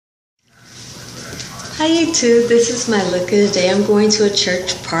Hi YouTube, this is my look of the day. I'm going to a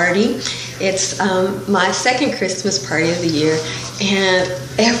church party. It's my second Christmas party of the year, and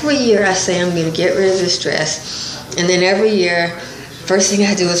every year I say I'm going to get rid of this dress, and then every year first thing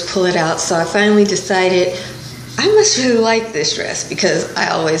I do is pull it out. So I finally decided I must really like this dress because I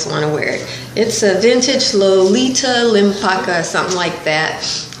always want to wear it. It's a vintage Lolita Limpaka or something like that,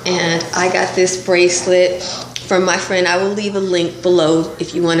 and I got this bracelet from my friend. I will leave a link below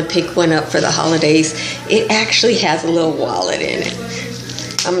if you want to pick one up for the holidays. It actually has a little wallet in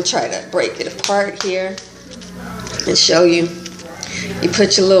it. I'm going to try to break it apart here and show you. You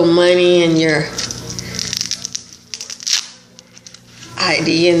put your little money and your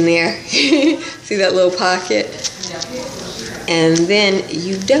ID in there. See that little pocket? And then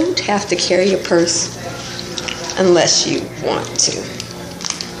you don't have to carry a purse unless you want to.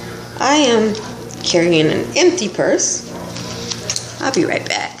 I am carrying an empty purse. I'll be right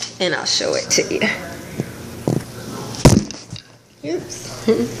back and I'll show it to you.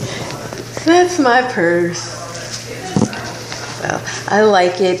 Oops. That's my purse. So I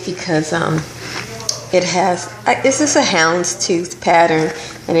like it because it has, this is a houndstooth pattern,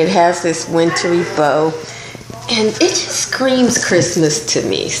 and it has this wintry bow, and it just screams Christmas to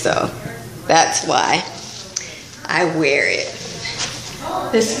me, so that's why I wear it.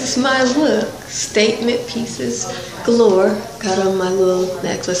 This is my look. Statement pieces galore. Got on my little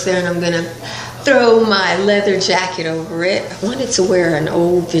necklace there, and I'm gonna throw my leather jacket over it. I wanted to wear an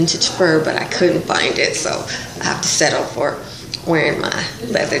old vintage fur, but I couldn't find it, so I have to settle for wearing my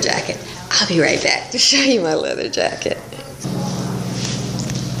leather jacket. I'll be right back to show you my leather jacket.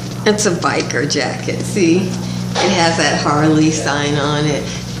 It's a biker jacket, see? It has that Harley sign on it.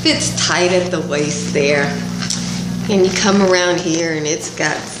 Fits tight at the waist there. And you come around here and it's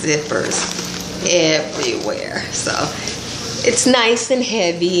got zippers everywhere. So it's nice and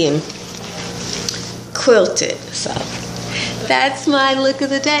heavy and quilted. So that's my look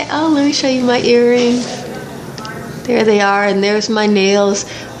of the day. Oh, let me show you my earrings. There they are, and there's my nails.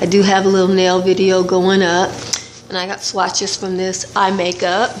 I do have a little nail video going up, and I got swatches from this eye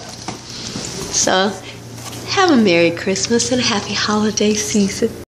makeup. So have a Merry Christmas and a Happy Holiday season.